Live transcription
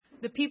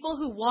The people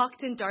who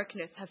walked in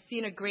darkness have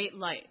seen a great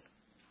light.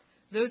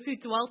 Those who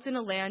dwelt in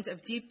a land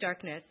of deep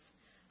darkness,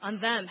 on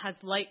them has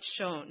light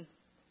shone.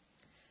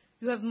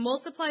 You have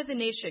multiplied the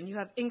nation, you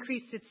have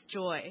increased its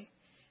joy.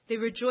 They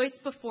rejoice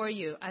before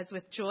you as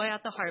with joy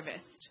at the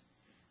harvest,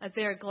 as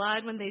they are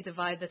glad when they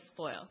divide the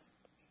spoil.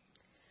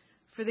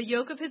 For the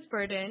yoke of his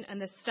burden and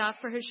the staff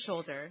for his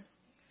shoulder,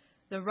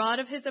 the rod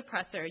of his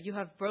oppressor you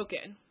have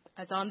broken,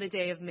 as on the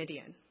day of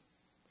Midian.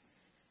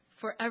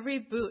 For every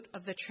boot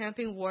of the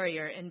tramping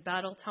warrior in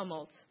battle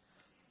tumult,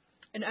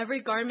 and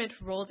every garment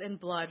rolled in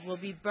blood will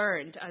be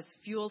burned as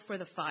fuel for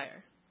the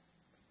fire.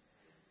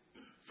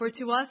 For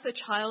to us a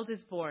child is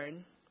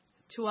born,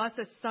 to us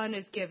a son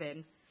is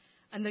given,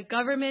 and the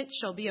government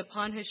shall be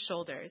upon his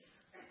shoulders.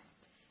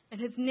 And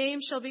his name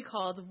shall be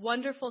called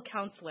Wonderful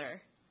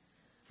Counselor,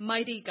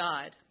 Mighty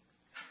God,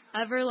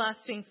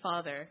 Everlasting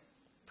Father,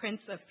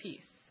 Prince of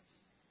Peace.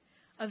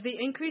 Of the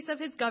increase of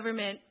his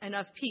government and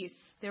of peace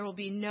there will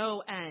be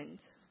no end.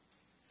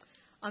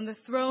 On the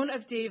throne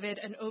of David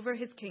and over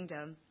his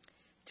kingdom,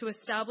 to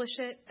establish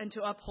it and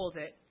to uphold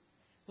it,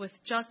 with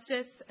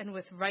justice and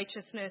with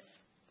righteousness,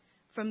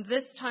 from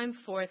this time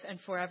forth and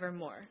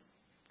forevermore.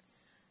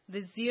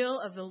 The zeal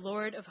of the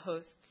Lord of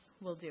hosts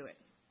will do it.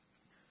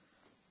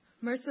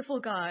 Merciful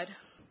God,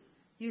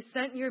 you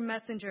sent your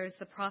messengers,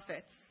 the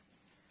prophets,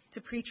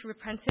 to preach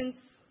repentance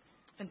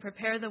and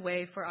prepare the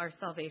way for our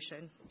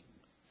salvation.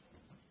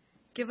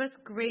 Give us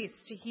grace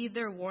to heed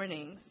their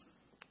warnings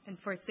and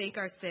forsake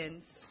our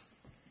sins,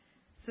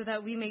 so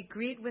that we may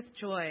greet with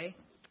joy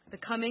the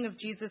coming of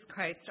Jesus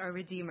Christ, our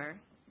Redeemer,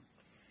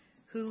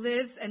 who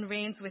lives and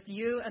reigns with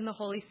you and the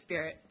Holy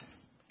Spirit,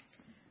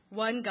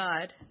 one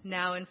God,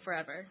 now and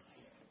forever.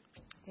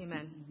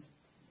 Amen.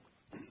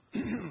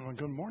 Well,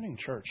 good morning,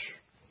 church.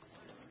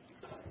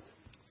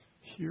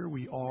 Here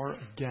we are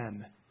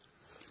again.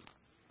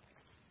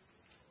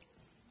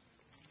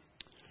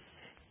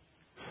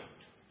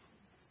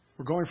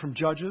 We're going from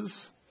Judges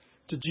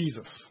to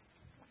Jesus.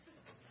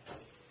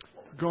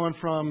 We're going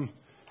from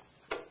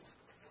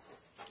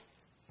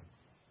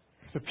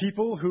the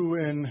people who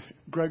in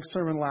Greg's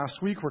sermon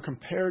last week were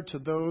compared to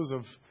those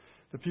of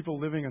the people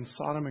living in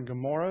Sodom and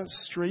Gomorrah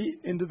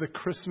straight into the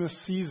Christmas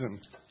season.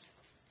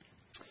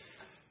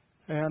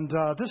 And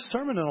this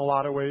sermon in a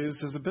lot of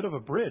ways is a bit of a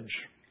bridge.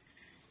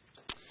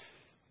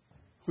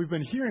 We've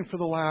been hearing for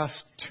the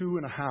last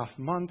 2.5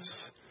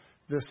 months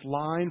this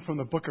line from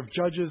the book of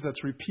Judges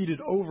that's repeated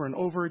over and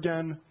over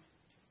again.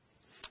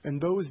 In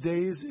those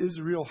days,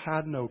 Israel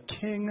had no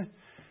king.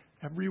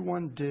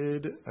 Everyone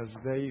did as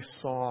they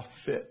saw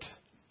fit.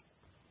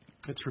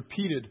 It's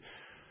repeated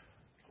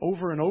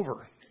over and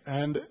over.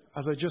 And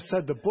as I just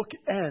said, the book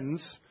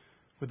ends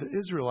with the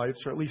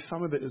Israelites, or at least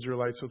some of the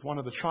Israelites, with one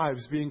of the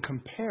tribes being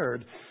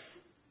compared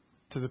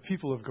to the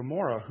people of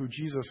Gomorrah, who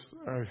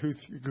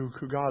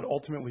God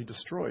ultimately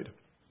destroyed.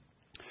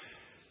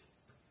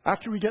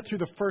 After we get through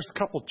the first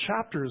couple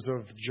chapters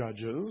of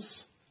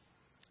Judges,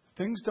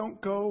 things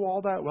don't go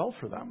all that well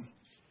for them.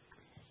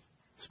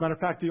 As a matter of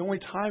fact, the only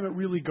time it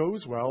really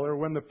goes well are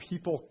when the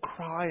people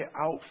cry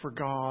out for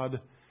God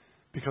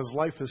because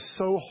life is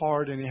so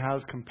hard and He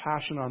has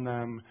compassion on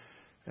them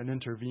and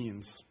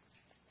intervenes.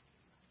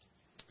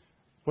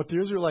 What the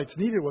Israelites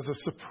needed was a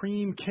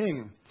supreme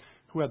king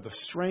who had the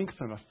strength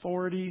and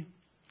authority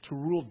to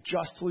rule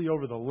justly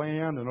over the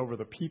land and over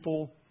the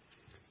people,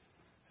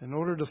 in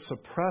order to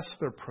suppress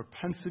their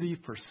propensity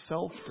for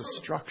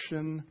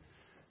self-destruction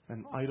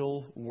and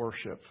idol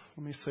worship.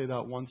 Let me say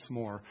that once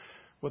more.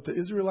 What the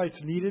Israelites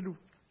needed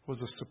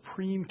was a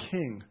supreme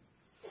king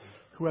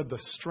who had the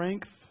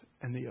strength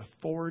and the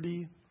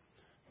authority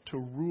to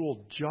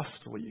rule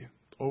justly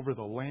over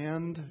the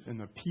land and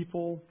the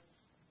people,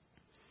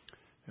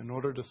 in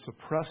order to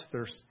suppress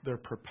their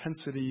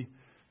propensity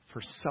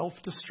for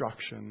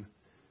self-destruction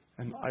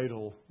and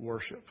idol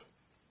worship.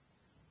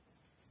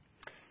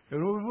 It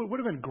would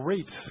have been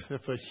great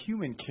if a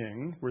human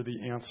king were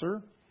the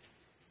answer.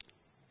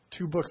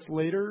 2 books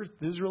later,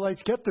 the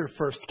Israelites get their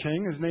first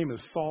king. His name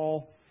is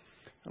Saul.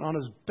 And on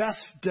his best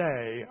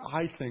day,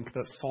 I think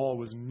that Saul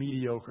was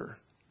mediocre.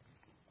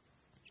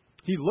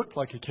 He looked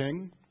like a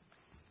king.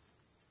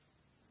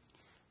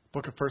 The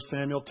book of 1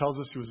 Samuel tells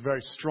us he was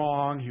very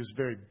strong. He was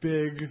very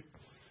big.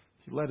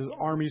 He led his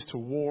armies to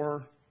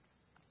war.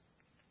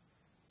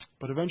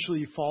 But eventually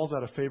he falls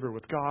out of favor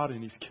with God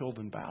and he's killed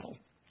in battle.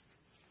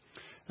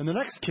 And the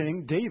next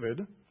king,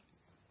 David,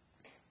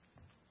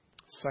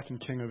 second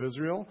king of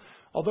Israel,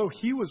 although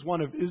he was one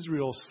of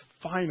Israel's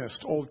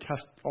finest Old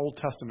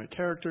Testament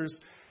characters,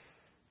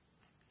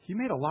 he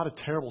made a lot of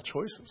terrible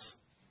choices.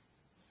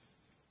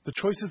 The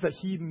choices that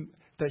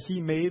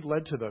he made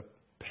led to the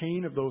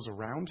pain of those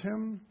around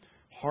him,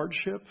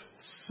 hardship,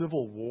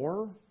 civil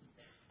war.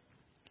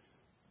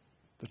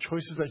 The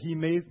choices that he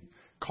made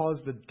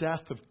caused the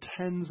death of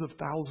tens of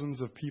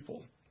thousands of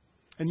people.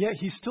 And yet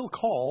he's still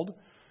called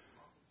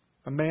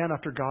a man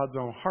after God's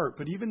own heart.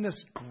 But even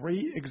this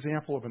great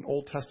example of an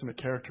Old Testament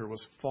character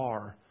was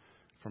far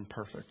from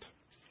perfect.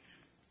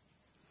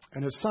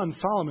 And his son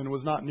Solomon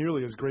was not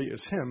nearly as great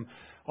as him,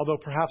 although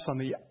perhaps on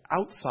the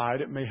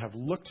outside it may have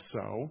looked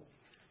so.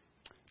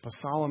 But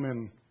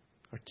Solomon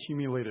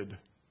accumulated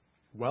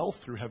wealth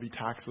through heavy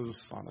taxes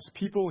on his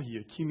people. He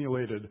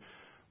accumulated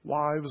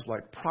wives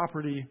like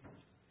property.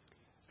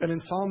 And in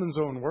Solomon's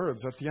own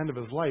words, at the end of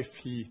his life,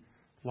 he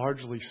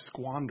largely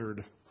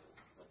squandered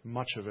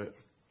much of it.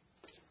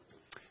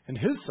 And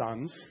his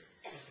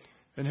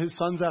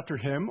sons after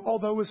him,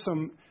 although with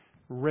some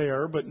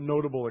rare but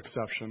notable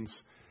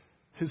exceptions,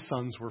 his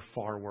sons were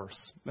far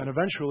worse. And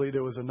eventually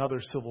there was another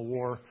civil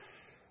war,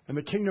 and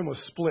the kingdom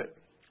was split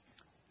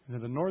into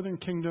the northern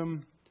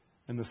kingdom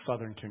and the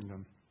southern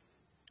kingdom.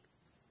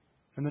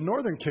 And the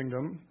northern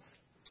kingdom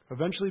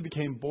eventually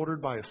became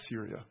bordered by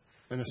Assyria.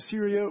 And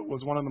Assyria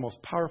was one of the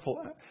most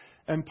powerful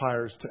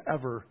empires to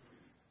ever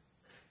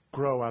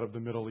grow out of the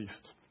Middle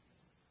East.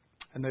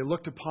 And they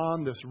looked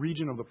upon this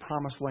region of the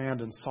Promised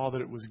Land and saw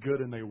that it was good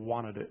and they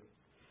wanted it.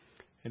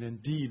 And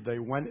indeed, they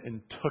went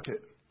and took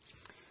it.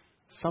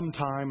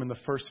 Sometime in the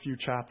first few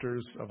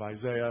chapters of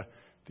Isaiah,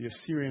 the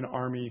Assyrian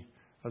army,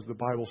 as the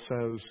Bible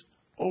says,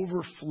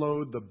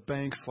 overflowed the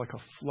banks like a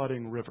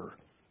flooding river,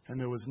 and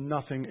there was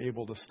nothing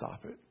able to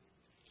stop it.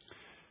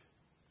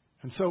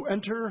 And so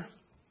enter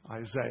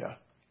Isaiah.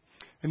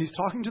 And he's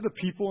talking to the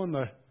people in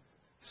the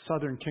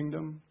southern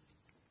kingdom,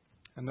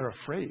 and they're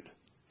afraid.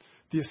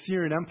 The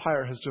Assyrian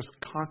Empire has just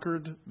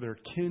conquered their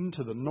kin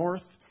to the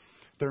north.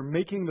 They're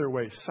making their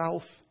way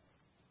south.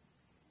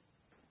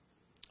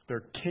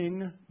 Their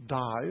king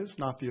dies,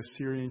 not the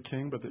Assyrian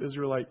king, but the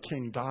Israelite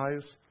king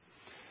dies.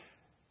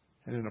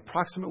 And in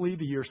approximately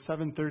the year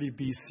 730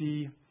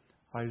 BC,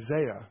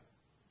 Isaiah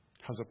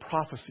has a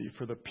prophecy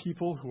for the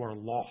people who are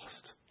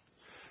lost,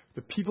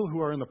 the people who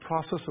are in the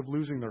process of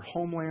losing their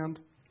homeland.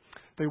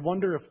 They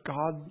wonder if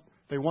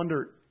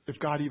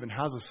God even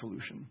has a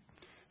solution.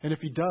 And if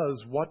he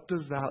does, what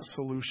does that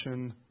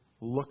solution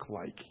look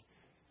like?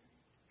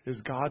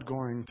 Is God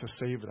going to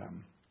save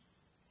them?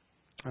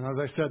 And as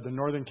I said, the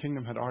northern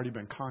kingdom had already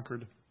been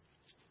conquered,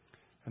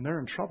 and they're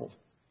in trouble.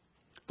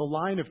 The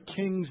line of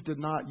kings did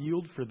not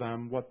yield for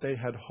them what they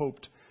had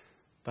hoped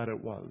that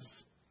it was.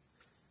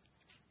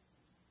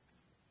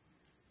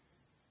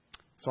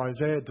 So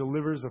Isaiah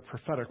delivers a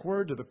prophetic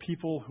word to the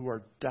people who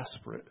are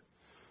desperate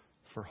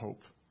for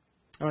hope.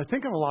 And I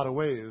think in a lot of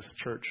ways,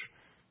 church,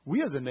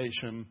 we as a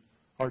nation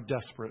are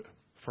desperate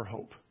for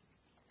hope.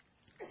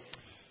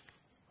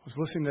 I was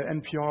listening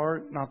to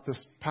NPR, not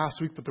this past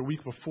week, but the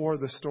week before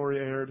this story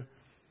aired,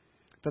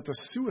 that the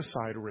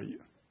suicide rate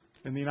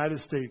in the United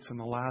States in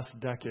the last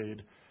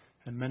decade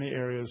in many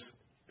areas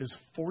is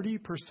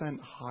 40%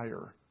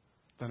 higher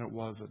than it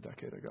was a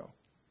decade ago.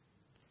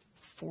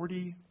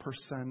 40%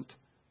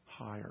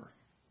 higher.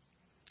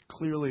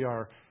 Clearly,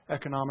 our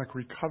economic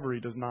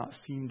recovery does not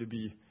seem to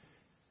be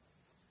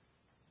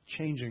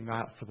changing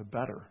that for the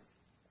better.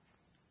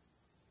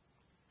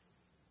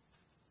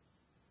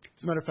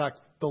 As a matter of fact,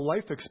 the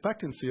life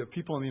expectancy of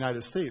people in the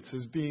United States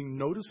is being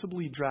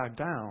noticeably dragged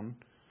down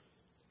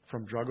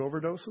from drug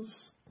overdoses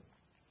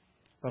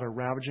that are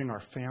ravaging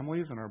our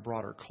families and our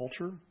broader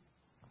culture.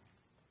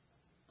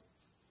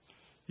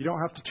 You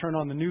don't have to turn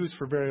on the news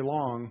for very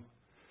long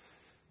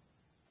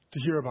to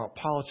hear about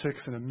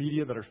politics and a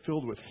media that are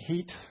filled with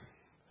hate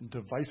and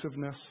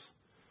divisiveness,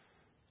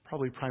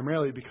 probably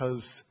primarily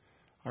because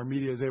our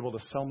media is able to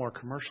sell more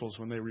commercials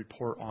when they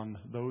report on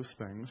those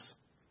things.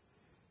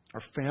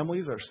 Our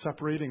families are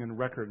separating in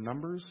record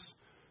numbers.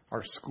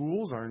 Our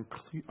schools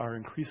are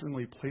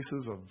increasingly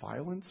places of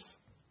violence.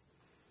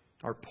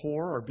 Our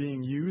poor are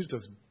being used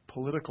as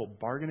political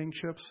bargaining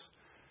chips,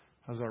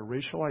 as our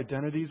racial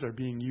identities are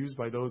being used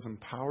by those in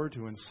power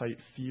to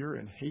incite fear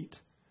and hate.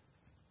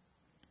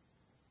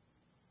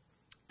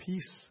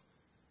 Peace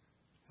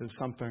is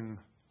something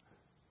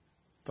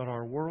that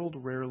our world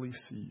rarely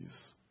sees.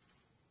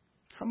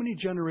 How many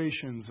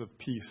generations of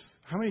peace,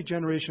 how many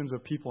generations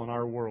of people in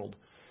our world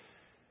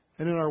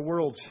and in our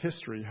world's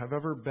history have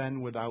ever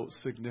been without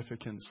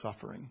significant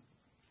suffering?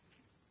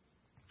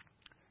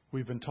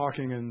 We've been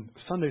talking in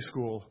Sunday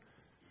school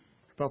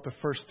about the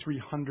first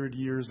 300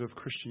 years of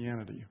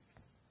Christianity.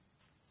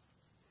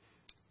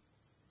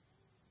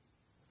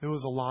 There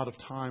was a lot of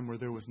time where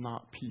there was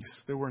not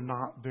peace. There were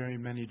not very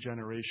many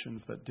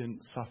generations that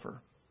didn't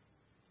suffer.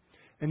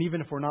 And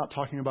even if we're not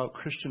talking about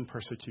Christian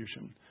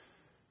persecution,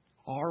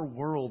 our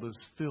world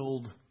is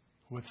filled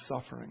with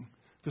suffering.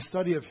 The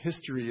study of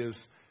history is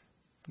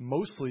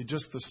mostly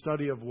just the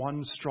study of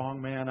one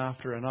strong man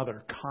after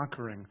another,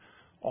 conquering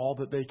all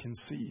that they can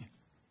see.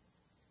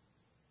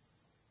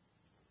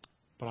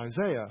 But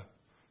Isaiah,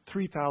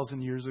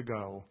 3,000 years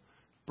ago,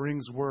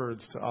 brings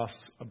words to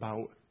us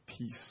about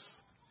peace.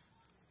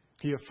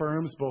 He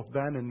affirms both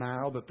then and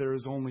now that there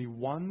is only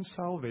one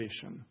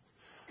salvation,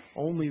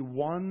 only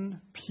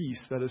one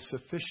peace that is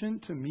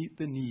sufficient to meet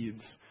the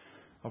needs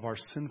of our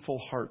sinful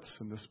hearts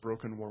in this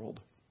broken world.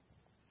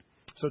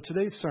 So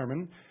today's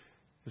sermon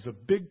is a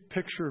big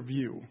picture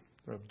view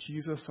of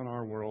Jesus in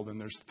our world, and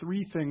there's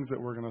three things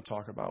that we're going to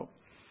talk about.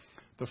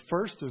 The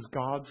first is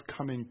God's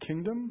coming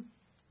kingdom.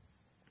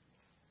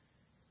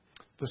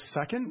 The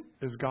second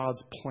is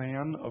God's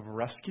plan of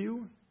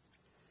rescue.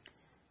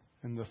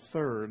 And the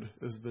third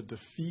is the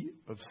defeat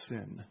of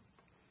sin.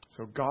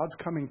 So God's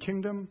coming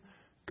kingdom,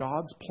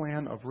 God's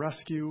plan of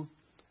rescue,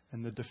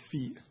 and the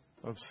defeat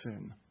of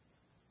sin.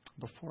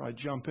 Before I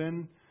jump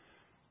in,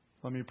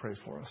 let me pray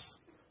for us.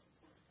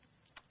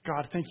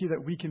 God, thank you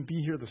that we can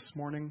be here this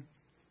morning.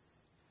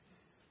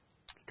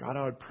 God,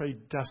 I would pray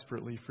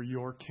desperately for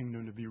your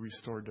kingdom to be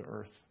restored to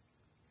earth.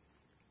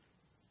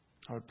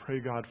 I would pray,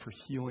 God, for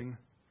healing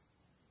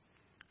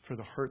for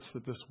the hurts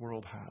that this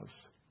world has.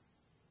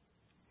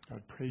 I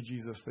would pray,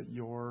 Jesus, that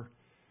your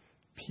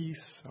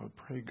peace, I would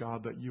pray,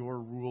 God, that your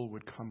rule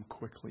would come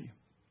quickly.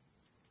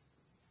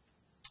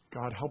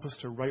 God, help us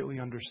to rightly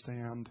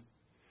understand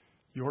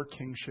your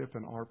kingship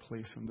and our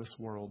place in this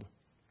world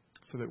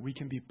so that we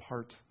can be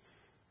part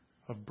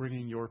of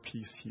bringing your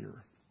peace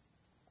here.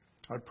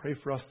 I would pray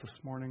for us this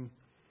morning,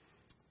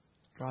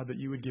 God, that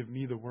you would give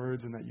me the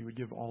words and that you would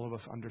give all of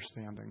us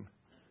understanding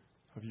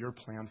of your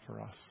plan for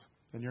us.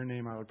 In your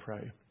name I would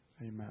pray.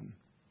 Amen.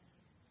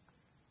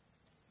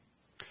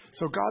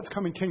 So God's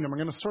coming kingdom, I'm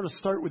going to sort of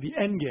start with the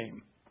end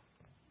game.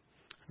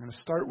 I'm going to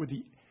start with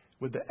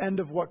the end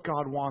of what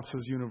God wants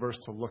his universe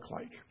to look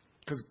like.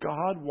 Because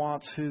God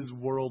wants his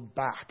world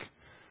back.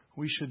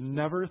 We should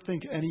never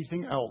think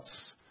anything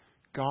else.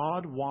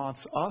 God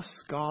wants us.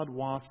 God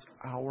wants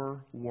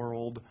our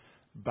world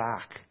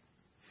back.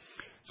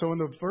 So when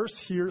the verse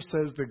here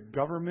says the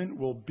government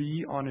will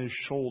be on his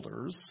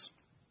shoulders,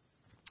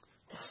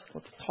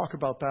 let's talk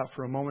about that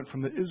for a moment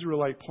from the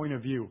Israelite point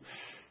of view.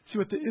 See,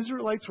 what the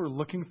Israelites were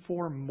looking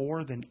for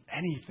more than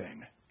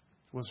anything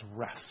was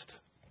rest.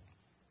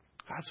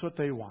 That's what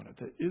they wanted.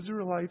 The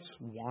Israelites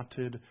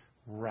wanted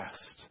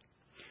rest.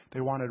 They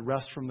wanted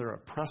rest from their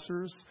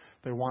oppressors.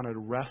 They wanted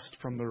rest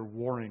from their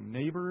warring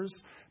neighbors.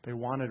 They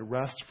wanted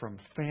rest from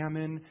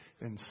famine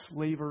and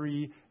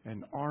slavery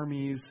and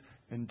armies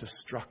and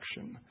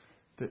destruction.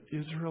 The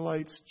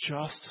Israelites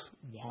just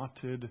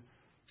wanted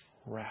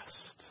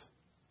rest.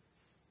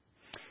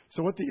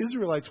 So what the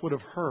Israelites would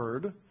have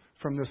heard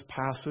from this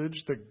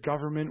passage, the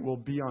government will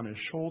be on his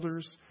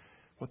shoulders,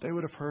 what they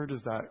would have heard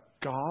is that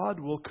God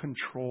will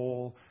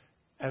control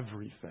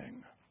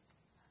everything.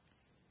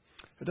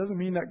 It doesn't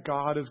mean that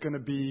God is going to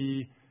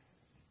be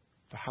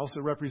the House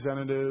of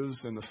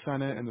Representatives and the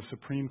Senate and the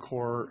Supreme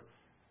Court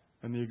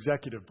and the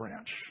executive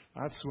branch.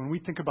 That's when we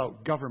think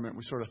about government,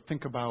 we sort of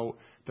think about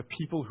the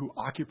people who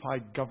occupy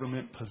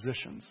government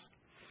positions.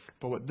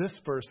 But what this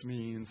verse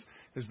means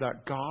is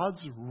that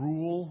God's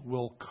rule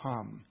will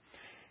come.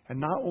 And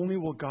not only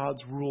will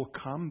God's rule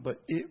come,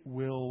 but it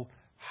will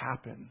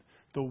happen.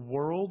 The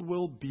world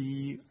will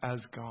be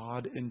as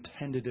God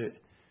intended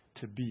it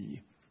to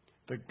be.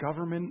 The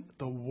government,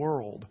 the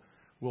world,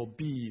 will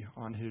be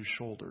on his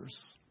shoulders.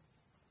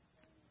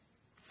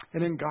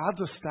 And in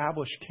God's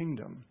established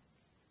kingdom,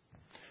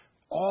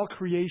 all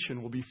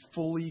creation will be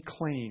fully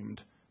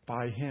claimed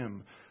by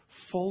him,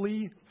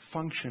 fully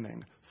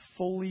functioning,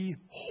 fully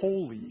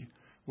holy,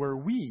 where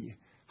we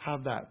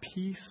have that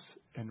peace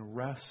and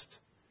rest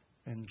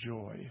and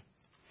joy.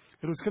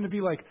 It was going to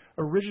be like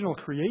original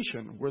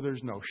creation, where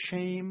there's no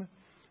shame,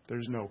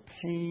 there's no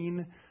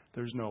pain,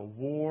 there's no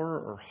war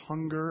or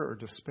hunger or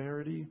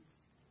disparity.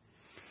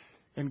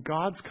 In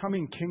God's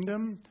coming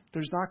kingdom,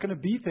 there's not going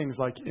to be things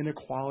like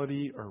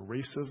inequality or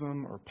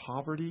racism or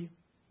poverty.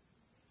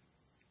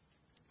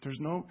 There's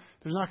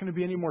not going to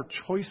be any more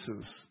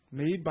choices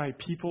made by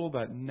people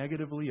that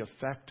negatively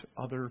affect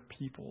other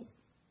people.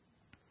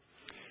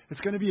 It's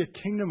going to be a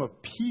kingdom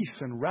of peace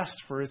and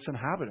rest for its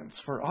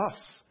inhabitants, for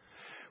us,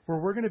 where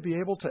we're going to be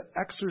able to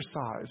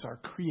exercise our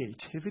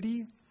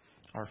creativity,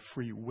 our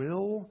free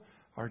will,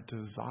 our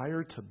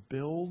desire to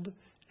build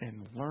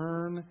and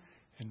learn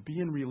and be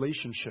in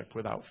relationship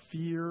without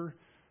fear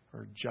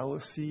or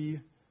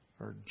jealousy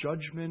or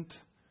judgment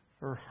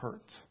or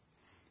hurt.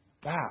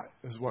 That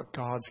is what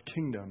God's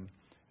kingdom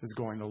is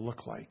going to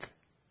look like.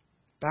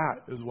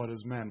 That is what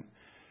is meant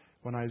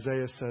when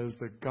Isaiah says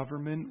the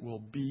government will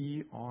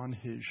be on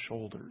his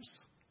shoulders.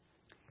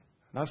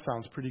 That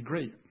sounds pretty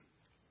great.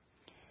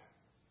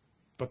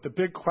 But the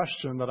big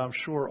question that I'm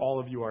sure all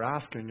of you are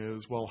asking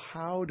is, well,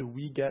 how do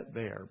we get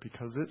there?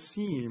 Because it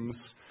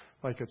seems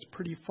like it's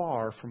pretty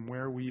far from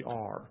where we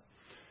are.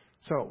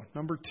 So,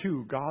 number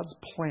 2, God's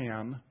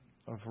plan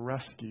of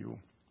rescue.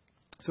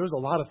 So there's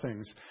a lot of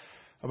things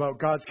about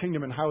God's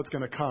kingdom and how it's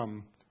going to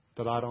come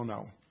that I don't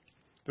know.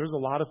 There's a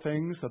lot of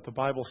things that the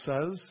Bible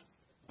says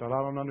that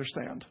I don't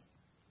understand.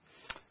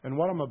 And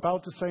what I'm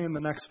about to say in the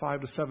next 5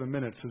 to 7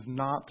 minutes is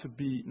not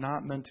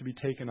meant to be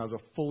taken as a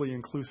fully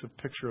inclusive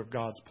picture of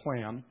God's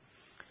plan.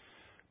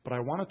 But I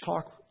want to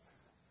talk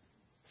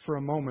for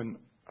a moment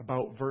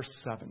about verse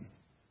 7.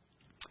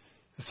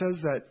 It says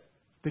that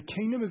the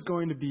kingdom is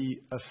going to be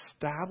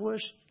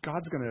established.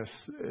 God's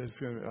is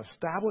going to be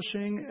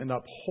establishing and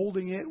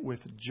upholding it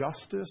with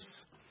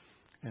justice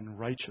and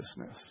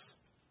righteousness.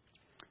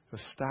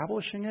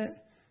 Establishing it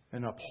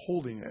and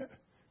upholding it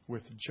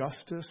with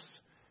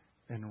justice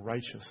and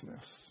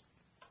righteousness.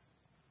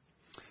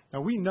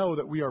 Now, we know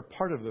that we are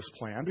part of this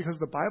plan because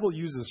the Bible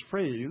uses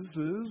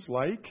phrases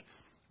like,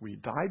 we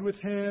died with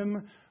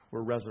him,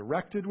 we're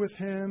resurrected with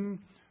him,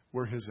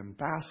 we're his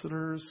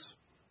ambassadors.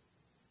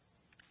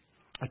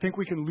 I think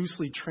we can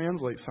loosely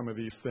translate some of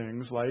these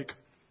things like,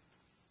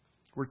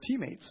 we're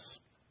teammates.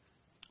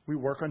 We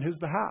work on his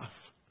behalf.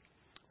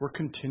 We're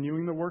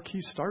continuing the work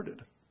he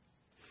started.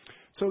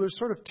 So there's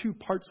sort of two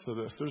parts to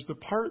this. There's the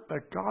part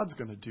that God's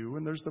going to do,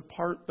 and there's the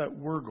part that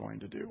we're going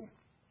to do.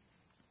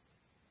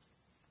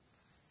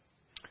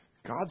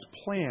 God's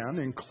plan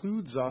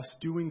includes us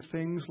doing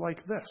things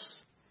like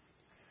this.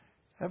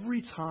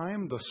 Every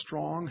time the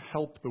strong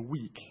help the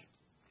weak,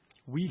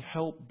 we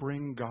help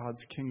bring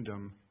God's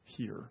kingdom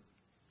here.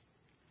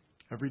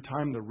 Every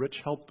time the rich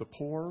help the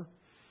poor,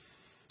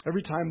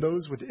 every time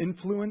those with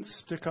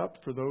influence stick up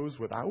for those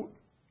without,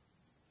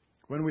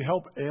 when we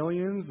help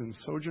aliens and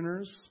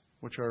sojourners,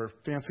 which are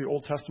fancy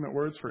Old Testament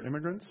words for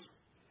immigrants,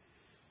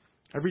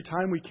 every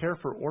time we care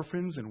for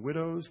orphans and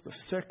widows, the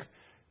sick,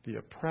 the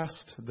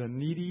oppressed, the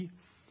needy,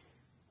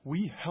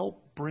 we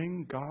help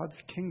bring God's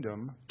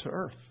kingdom to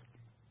earth.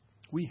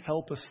 We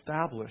help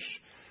establish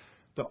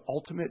the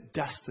ultimate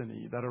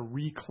destiny that a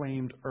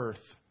reclaimed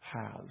earth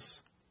has.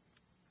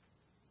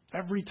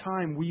 Every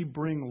time we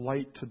bring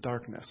light to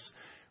darkness,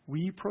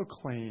 we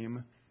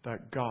proclaim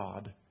that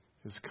God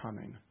is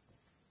coming.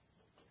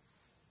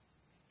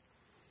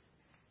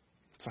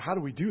 So how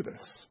do we do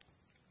this?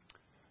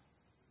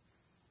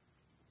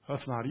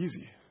 That's not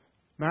easy.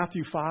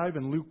 Matthew 5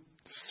 and Luke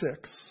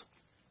 6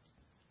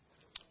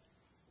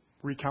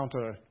 recount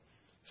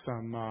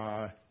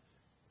some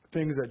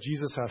things that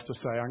Jesus has to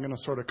say. I'm going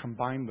to sort of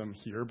combine them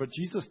here. But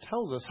Jesus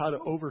tells us how to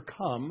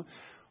overcome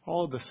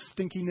all of the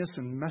stinkiness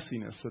and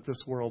messiness that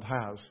this world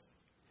has.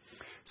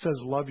 It says,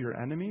 love your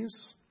enemies,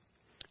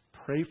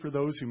 pray for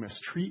those who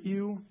mistreat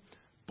you,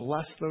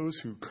 bless those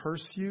who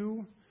curse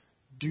you,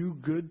 do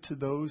good to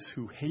those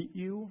who hate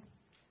you.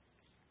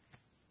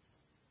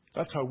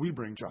 That's how we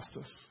bring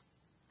justice.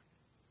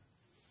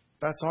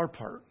 That's our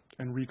part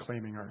in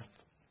reclaiming earth.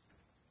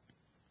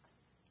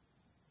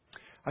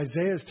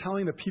 Isaiah is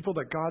telling the people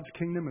that God's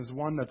kingdom is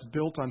one that's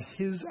built on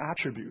his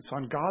attributes,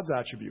 on God's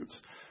attributes.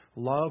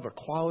 Love,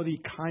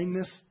 equality,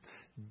 kindness,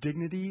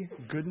 dignity,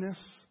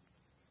 goodness.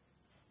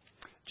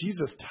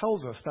 Jesus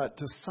tells us that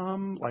to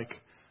some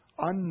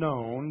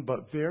unknown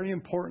but very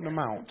important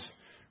amount,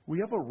 we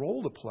have a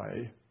role to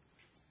play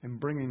in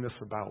bringing this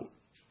about.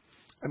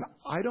 And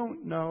I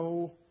don't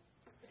know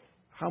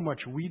how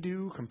much we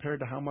do compared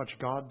to how much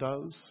God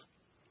does.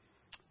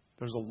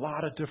 There's a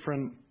lot of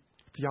different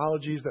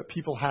theologies that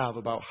people have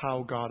about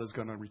how God is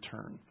going to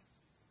return.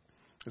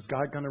 Is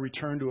God going to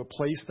return to a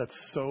place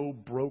that's so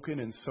broken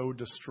and so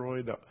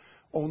destroyed that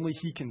only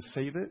he can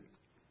save it?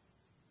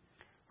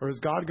 Or is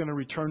God going to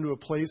return to a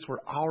place where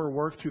our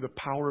work through the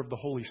power of the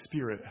Holy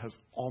Spirit has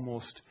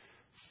almost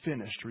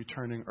finished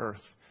returning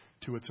earth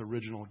to its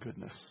original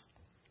goodness?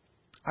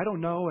 I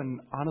don't know, and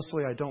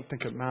honestly, I don't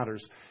think it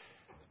matters.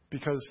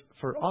 Because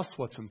for us,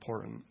 what's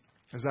important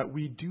is that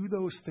we do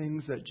those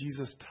things that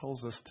Jesus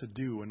tells us to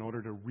do in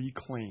order to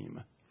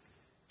reclaim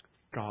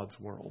God's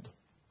world.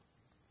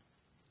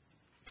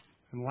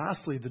 And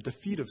lastly, the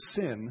defeat of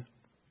sin.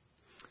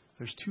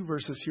 There's two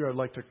verses here I'd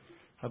like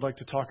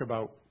to talk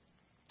about.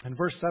 In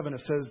verse 7, it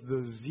says,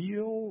 the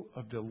zeal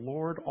of the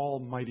Lord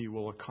Almighty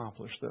will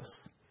accomplish this.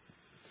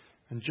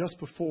 And just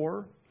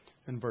before,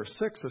 in verse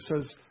 6, it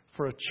says,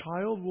 for a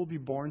child will be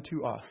born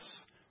to us,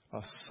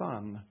 a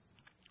son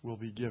will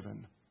be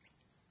given.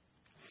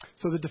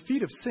 So the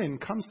defeat of sin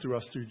comes through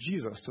us through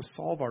Jesus to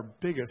solve our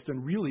biggest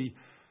and really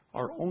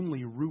our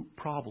only root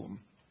problem.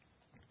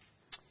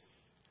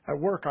 At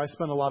work, I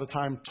spend a lot of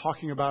time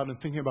talking about and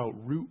thinking about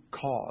root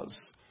cause.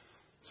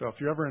 So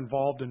if you're ever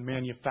involved in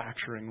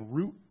manufacturing,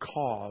 root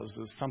cause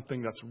is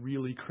something that's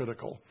really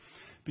critical.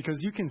 Because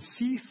you can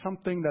see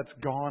something that's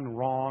gone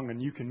wrong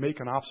and you can make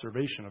an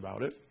observation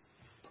about it,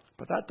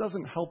 but that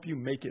doesn't help you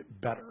make it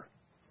better.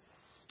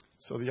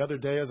 So the other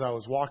day as I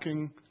was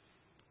walking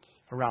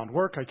around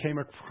work, I came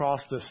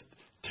across this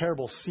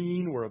terrible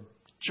scene where a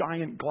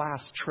giant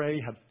glass tray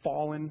had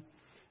fallen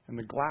and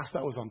the glass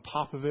that was on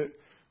top of it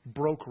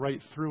broke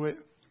right through it.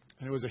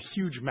 And it was a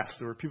huge mess.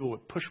 There were people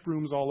with push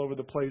brooms all over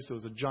the place. There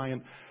was a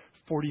giant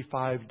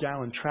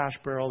 45-gallon trash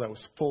barrel that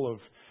was full of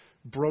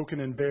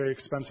broken and very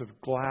expensive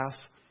glass.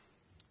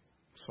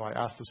 So I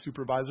asked the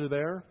supervisor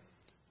there,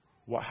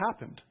 what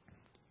happened?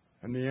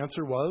 And the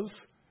answer was,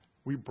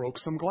 we broke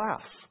some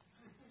glass.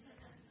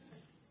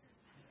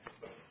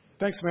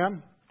 Thanks,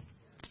 man.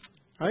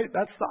 Right?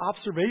 That's the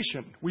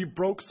observation. We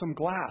broke some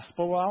glass.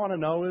 But what I want to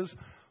know is,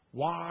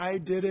 why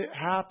did it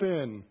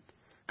happen?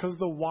 Because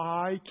the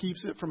why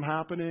keeps it from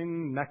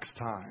happening next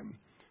time.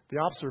 The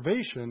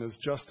observation is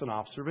just an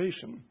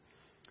observation.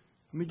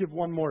 Let me give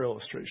one more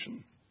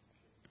illustration.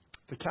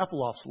 The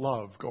Kapeloffs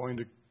love going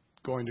to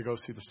go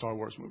see the Star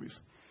Wars movies.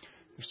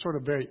 They're sort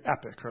of very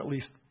epic, or at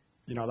least,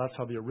 that's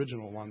how the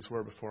original ones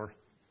were before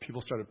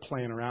people started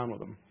playing around with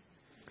them.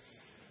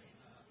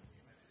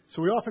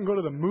 So we often go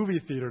to the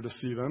movie theater to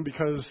see them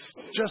because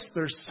just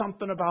there's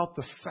something about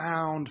the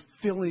sound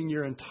filling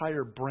your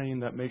entire brain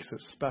that makes it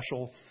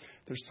special.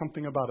 There's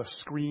something about a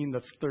screen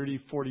that's 30,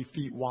 40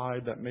 feet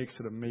wide that makes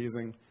it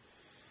amazing.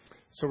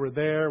 So we're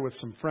there with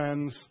some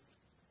friends,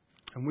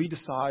 and we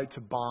decide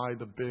to buy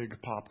the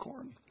big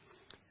popcorn.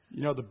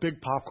 You know, the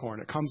big popcorn,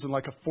 it comes in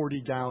like a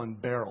 40-gallon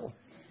barrel.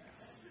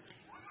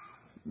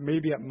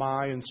 Maybe at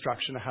my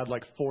instruction, I had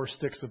like 4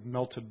 sticks of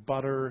melted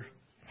butter,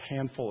 a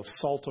handful of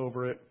salt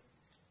over it.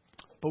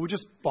 But we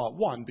just bought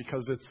one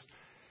because it's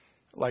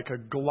like a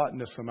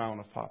gluttonous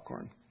amount of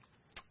popcorn.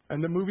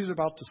 And the movie's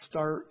about to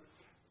start.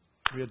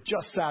 We had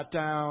just sat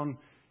down,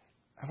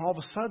 and all of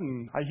a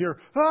sudden, I hear,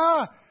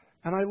 "Ah!"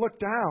 And I look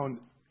down,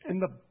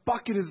 and the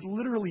bucket is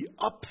literally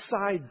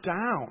upside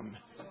down.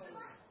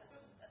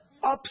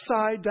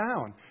 Upside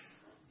down.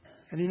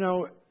 And you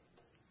know,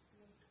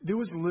 there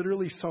was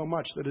literally so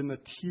much that in the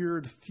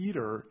tiered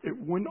theater, it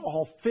wouldn't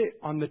all fit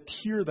on the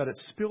tier that it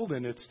spilled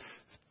in. It's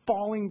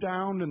falling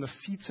down in the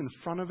seats in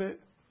front of it.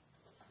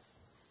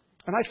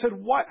 And I said,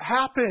 "What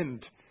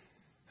happened?"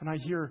 And I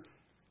hear,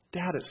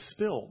 "Dad, it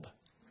spilled."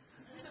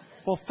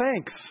 Well,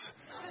 thanks.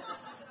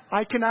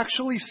 I can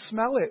actually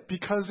smell it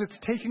because it's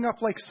taking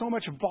up like so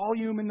much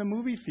volume in the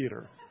movie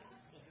theater.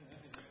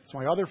 So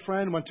my other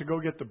friend went to go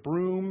get the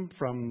broom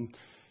from,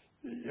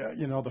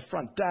 the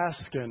front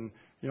desk and,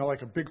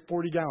 like a big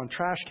 40-gallon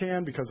trash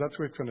can because that's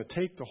what it's going to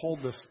take to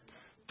hold this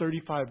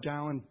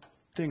 35-gallon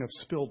thing of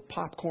spilled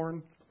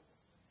popcorn.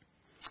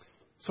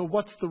 So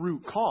what's the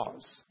root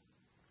cause?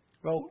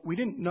 Well, we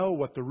didn't know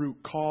what the root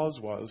cause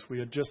was. We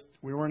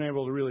weren't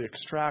able to really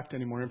extract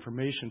any more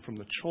information from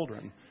the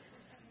children.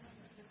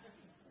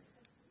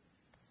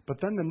 But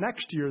then the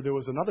next year, there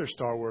was another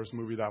Star Wars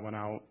movie that went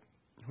out.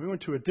 We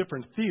went to a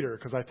different theater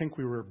because I think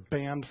we were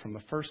banned from the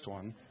first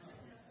one.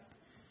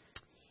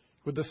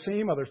 With the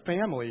same other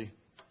family,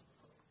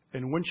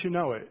 and wouldn't you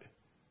know it,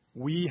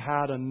 we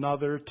had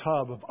another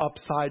tub of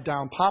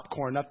upside-down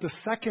popcorn at the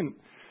second.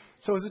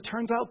 So as it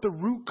turns out, the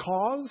root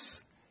cause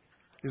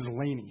is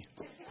Laney.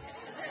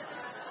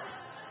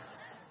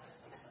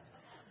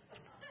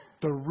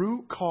 The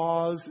root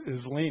cause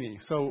is Laney.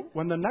 So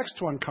when the next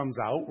one comes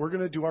out, we're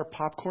going to do our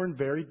popcorn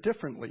very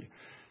differently.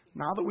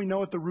 Now that we know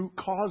what the root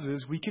cause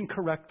is, we can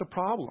correct the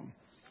problem.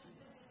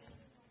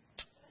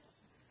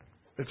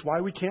 It's why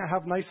we can't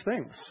have nice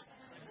things.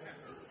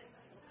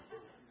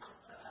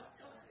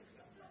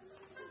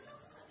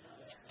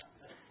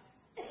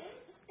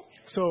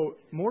 So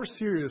more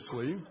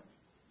seriously,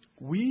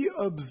 we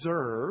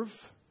observe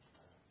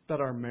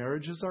that our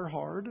marriages are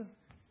hard.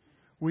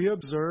 We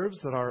observe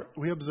that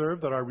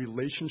our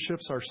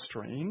relationships are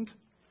strained,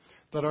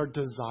 that our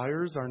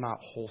desires are not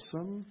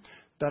wholesome,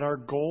 that our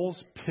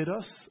goals pit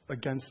us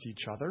against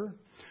each other,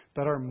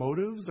 that our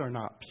motives are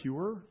not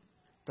pure,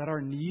 that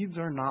our needs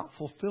are not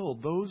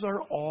fulfilled. Those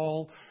are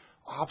all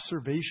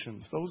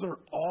observations. Those are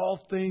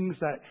all things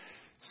that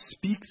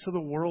speak to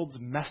the world's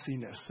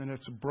messiness and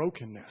its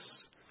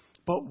brokenness.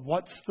 But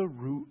what's the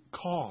root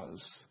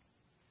cause?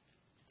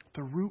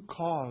 The root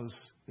cause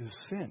is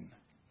sin.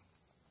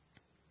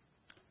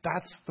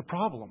 That's the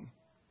problem.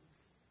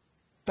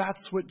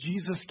 That's what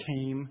Jesus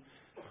came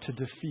to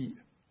defeat.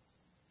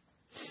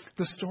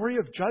 The story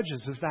of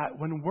Judges is that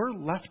when we're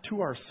left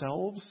to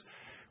ourselves,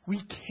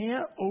 we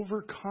can't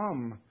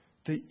overcome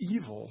the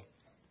evil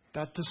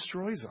that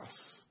destroys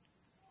us.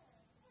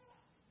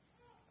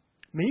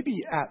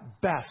 Maybe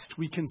at best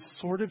we can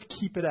sort of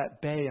keep it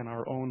at bay in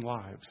our own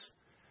lives,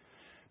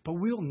 but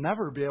we'll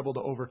never be able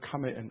to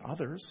overcome it in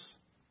others.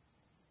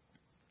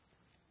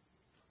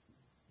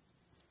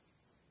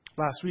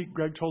 Last week,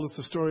 Greg told us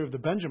the story of the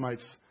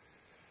Benjamites.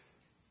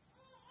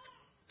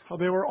 How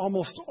they were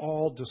almost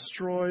all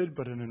destroyed,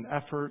 but in an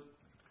effort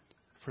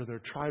for their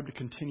tribe to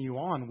continue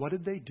on, what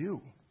did they do?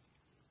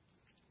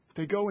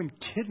 They go and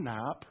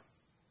kidnap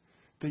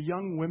the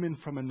young women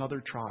from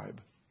another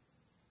tribe.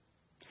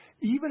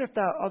 Even if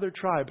that other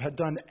tribe had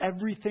done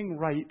everything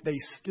right, they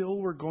still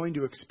were going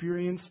to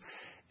experience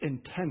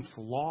intense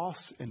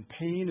loss and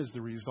pain as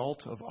the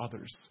result of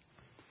others.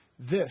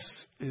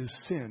 This is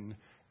sin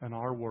in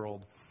our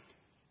world.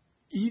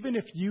 Even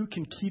if you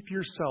can keep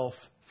yourself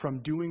from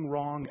doing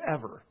wrong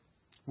ever,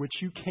 which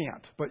you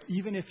can't, but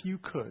even if you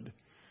could,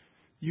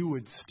 you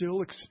would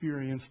still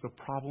experience the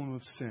problem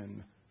of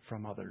sin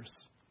from others.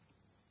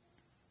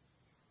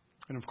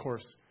 And of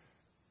course,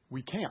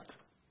 we can't.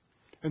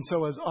 And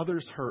so as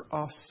others hurt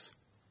us,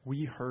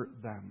 we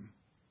hurt them.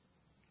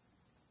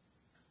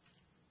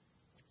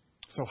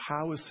 So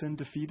how is sin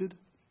defeated?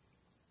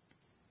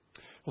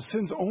 Well,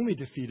 sin's only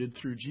defeated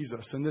through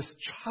Jesus. And this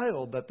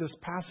child that this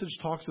passage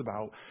talks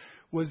about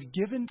was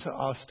given to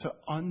us to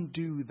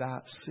undo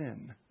that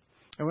sin.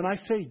 And when I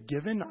say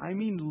given, I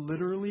mean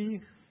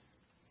literally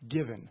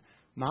given.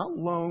 Not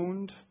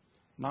loaned,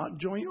 not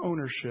joint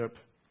ownership,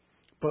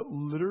 but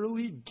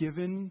literally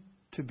given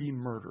to be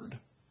murdered.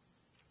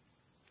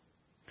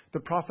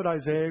 The prophet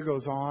Isaiah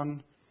goes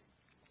on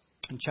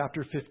in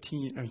chapter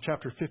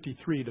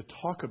 53 to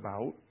talk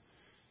about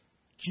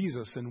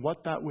Jesus and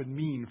what that would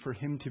mean for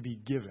him to be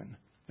given.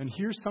 And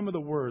here's some of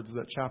the words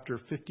that chapter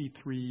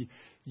 53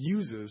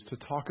 uses to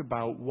talk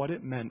about what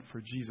it meant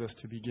for Jesus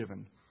to be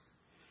given.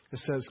 It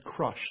says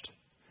crushed,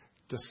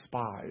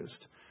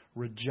 despised,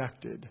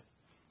 rejected,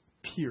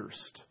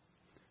 pierced,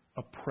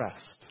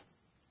 oppressed,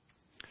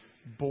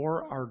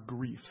 bore our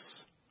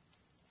griefs,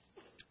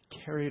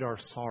 carried our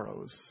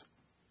sorrows,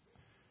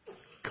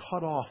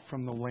 cut off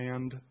from the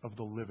land of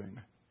the living,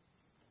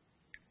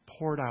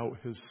 poured out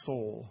his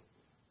soul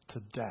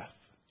to death.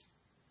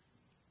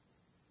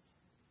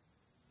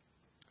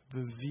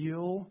 The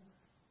zeal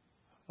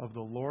of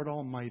the Lord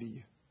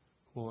Almighty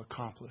will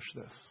accomplish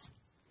this.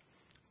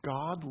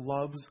 God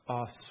loves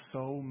us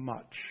so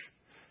much.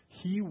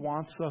 He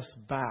wants us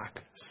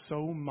back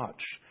so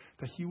much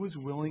that he was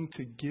willing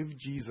to give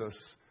Jesus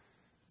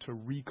to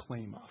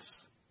reclaim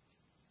us.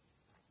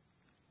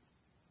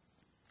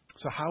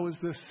 So how is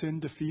this sin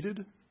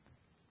defeated?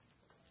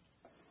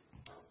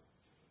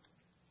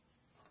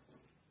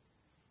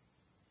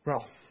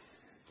 Well,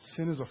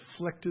 sin has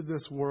afflicted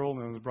this world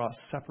and has brought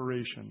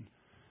separation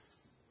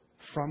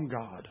from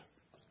God,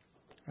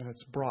 and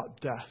it's brought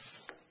death.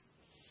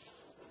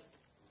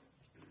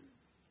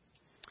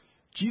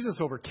 Jesus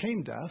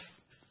overcame death,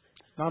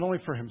 not only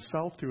for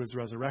himself through his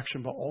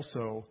resurrection, but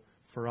also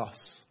for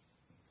us.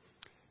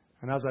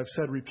 And as I've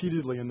said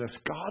repeatedly in this,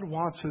 God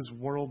wants his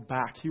world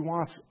back. He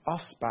wants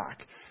us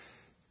back.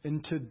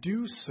 And to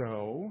do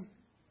so,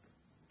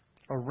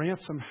 a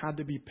ransom had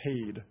to be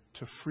paid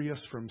to free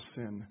us from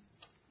sin.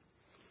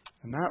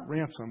 And that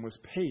ransom was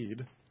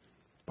paid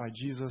by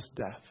Jesus'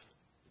 death.